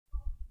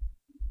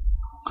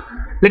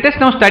Let us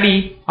now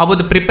study about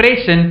the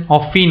preparation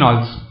of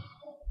phenols.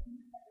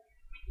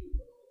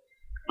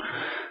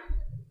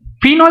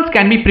 Phenols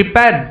can be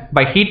prepared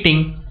by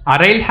heating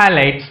aryl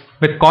halides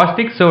with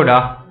caustic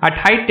soda at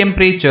high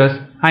temperatures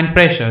and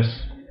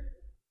pressures.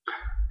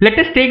 Let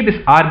us take this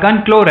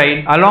argon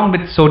chloride along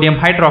with sodium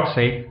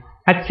hydroxide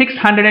at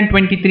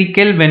 623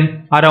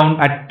 Kelvin around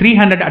at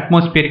 300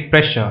 atmospheric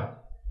pressure.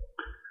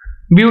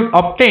 We would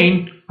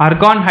obtain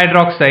argon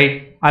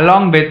hydroxide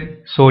along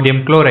with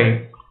sodium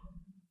chloride.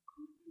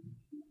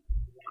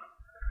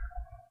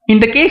 In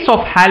the case of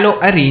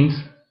haloarenes,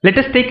 let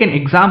us take an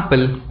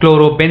example,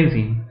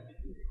 chlorobenzene.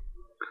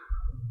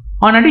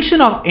 On addition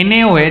of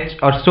NaOH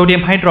or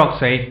sodium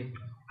hydroxide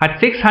at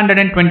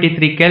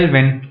 623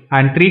 Kelvin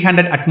and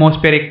 300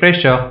 atmospheric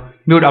pressure,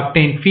 we would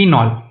obtain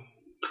phenol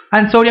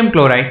and sodium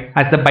chloride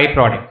as the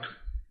byproduct.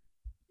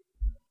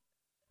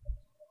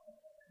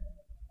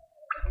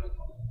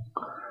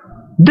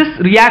 This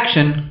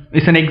reaction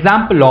is an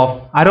example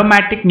of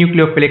aromatic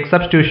nucleophilic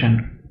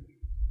substitution.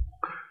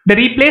 The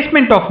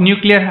replacement of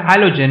nuclear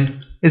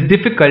halogen is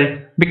difficult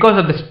because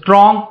of the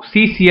strong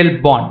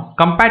CCl bond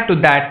compared to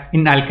that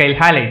in alkyl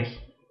halides.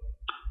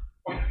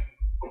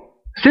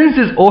 Since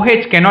this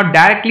OH cannot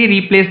directly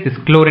replace this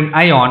chlorine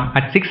ion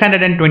at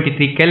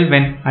 623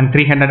 Kelvin and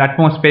 300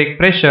 atmospheric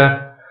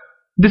pressure,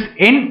 this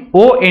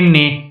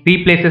NONA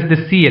replaces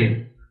the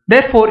Cl.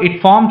 Therefore,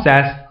 it forms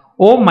as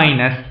O-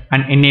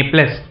 and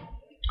Na+.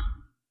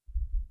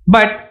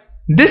 But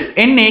this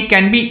Na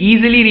can be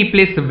easily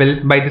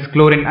replaceable by this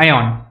chlorine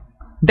ion.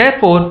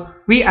 Therefore,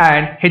 we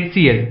add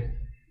HCl.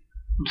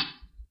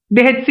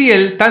 The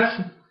HCl,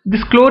 thus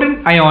this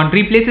chlorine ion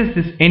replaces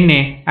this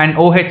Na and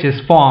OH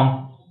is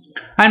formed,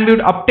 and we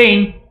would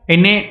obtain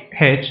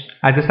NaH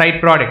as a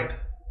side product.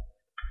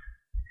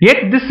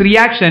 Yet this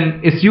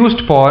reaction is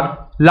used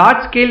for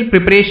large scale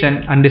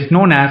preparation and is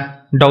known as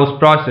Dow's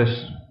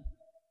process.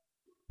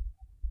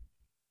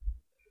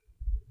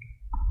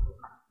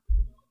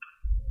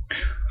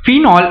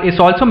 Phenol is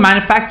also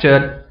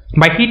manufactured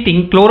by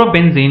heating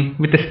chlorobenzene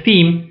with a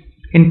steam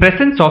in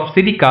presence of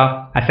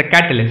silica as a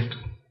catalyst.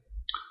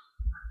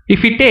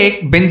 If we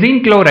take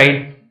benzene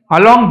chloride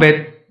along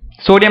with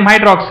sodium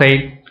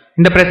hydroxide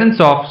in the presence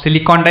of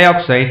silicon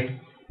dioxide,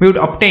 we would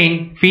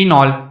obtain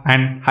phenol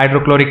and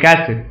hydrochloric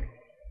acid.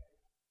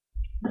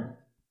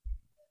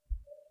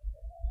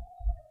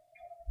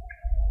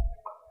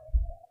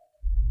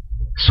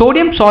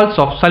 Sodium salts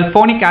of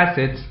sulphonic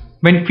acids,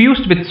 when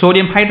fused with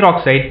sodium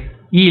hydroxide,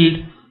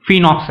 yield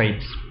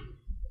phenoxides.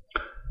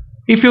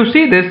 If you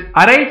see this,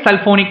 aryl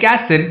sulphonic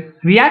acid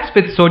reacts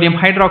with sodium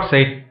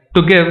hydroxide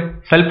to give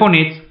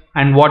sulfonates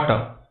and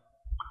water.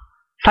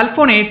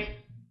 Sulfonates,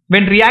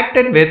 when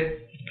reacted with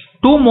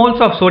 2 moles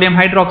of sodium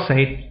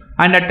hydroxide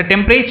and at a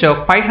temperature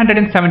of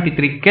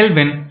 573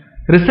 Kelvin,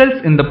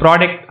 results in the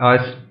product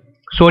as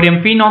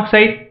sodium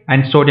phenoxide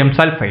and sodium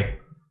sulfide.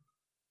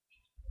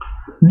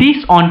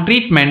 These on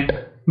treatment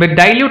with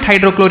dilute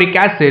hydrochloric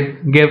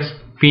acid gives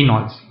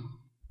phenols.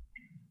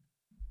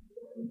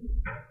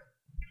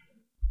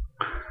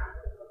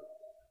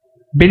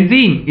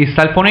 Benzene is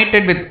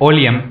sulfonated with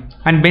oleum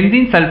and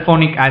benzene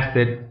sulfonic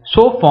acid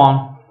so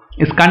formed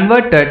is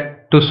converted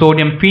to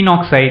sodium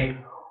phenoxide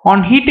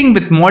on heating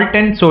with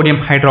molten sodium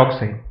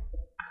hydroxide.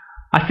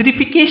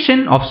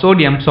 Acidification of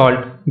sodium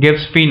salt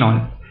gives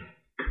phenol.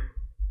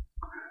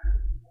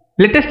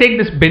 Let us take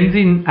this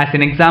benzene as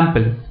an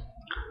example.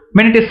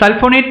 When it is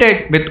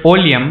sulfonated with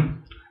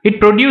oleum, it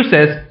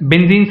produces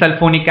benzene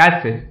sulfonic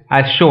acid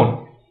as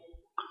shown.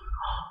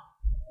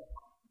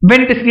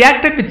 When it is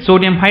reacted with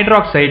sodium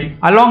hydroxide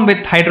along with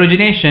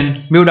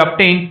hydrogenation, we would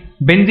obtain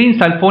benzene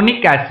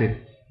sulfonic acid,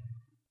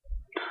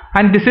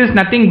 and this is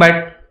nothing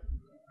but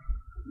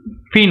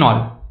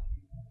phenol.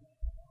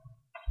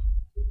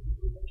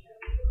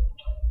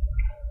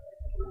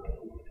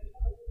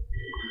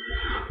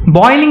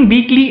 Boiling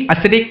weakly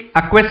acidic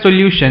aqueous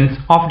solutions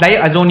of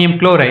diazonium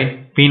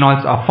chloride,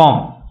 phenols are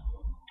formed.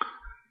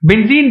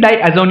 Benzene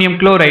diazonium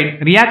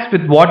chloride reacts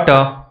with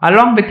water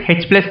along with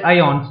H+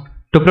 ions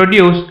to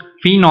produce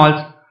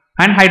phenols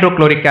and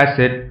hydrochloric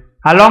acid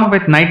along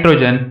with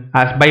nitrogen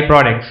as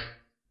byproducts.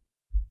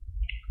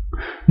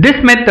 This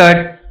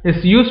method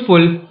is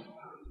useful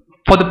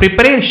for the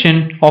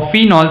preparation of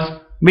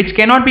phenols which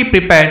cannot be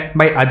prepared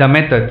by other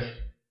methods.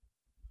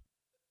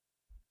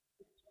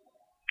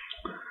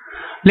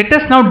 Let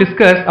us now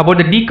discuss about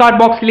the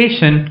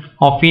decarboxylation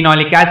of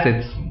phenolic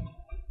acids.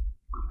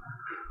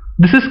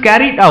 This is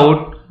carried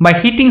out by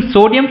heating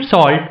sodium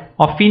salt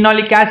of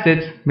phenolic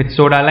acids with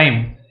soda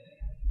lime.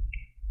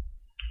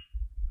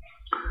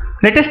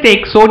 Let us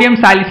take sodium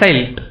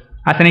salicylate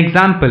as an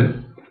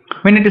example.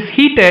 When it is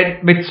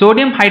heated with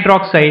sodium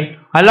hydroxide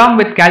along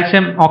with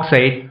calcium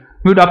oxide,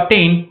 we would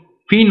obtain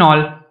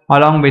phenol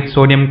along with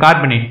sodium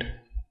carbonate.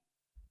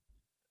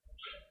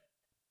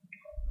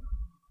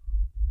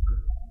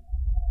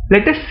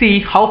 Let us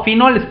see how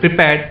phenol is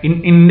prepared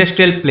in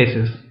industrial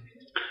places.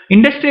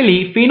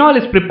 Industrially, phenol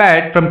is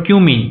prepared from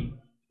cumene.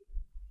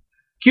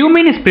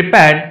 Cumene is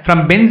prepared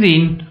from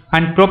benzene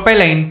and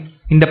propylene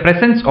in the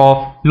presence of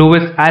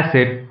Lewis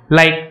acid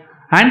like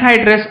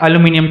anhydrous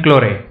aluminum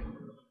chloride.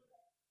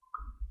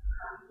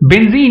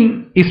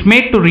 Benzene is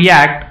made to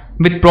react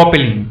with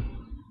propylene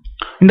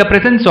in the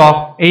presence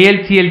of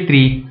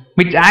AlCl3,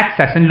 which acts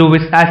as a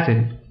Lewis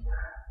acid.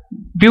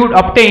 We would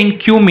obtain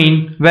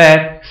cumene,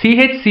 where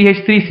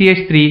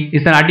CH3CH3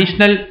 is an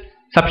additional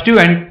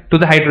substituent to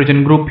the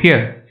hydrogen group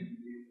here.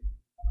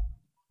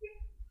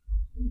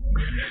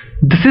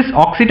 This is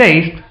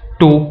oxidized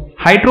to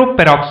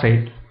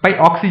hydroperoxide by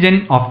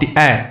oxygen of the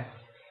air.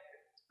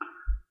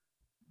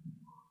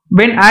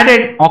 When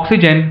added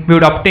oxygen, we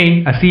would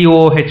obtain a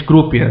COOH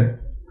group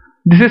here.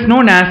 This is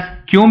known as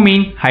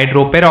cumene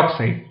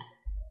hydroperoxide.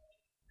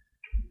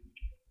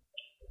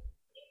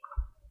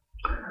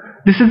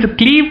 This is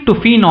cleaved to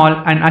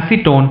phenol and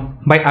acetone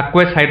by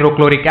aqueous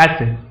hydrochloric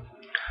acid.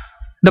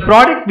 The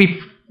product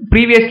we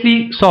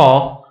previously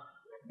saw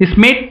is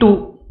made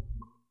to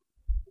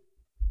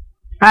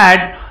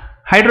add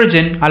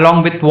hydrogen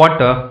along with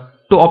water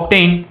to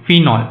obtain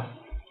phenol,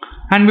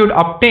 and we would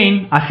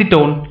obtain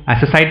acetone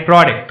as a side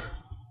product.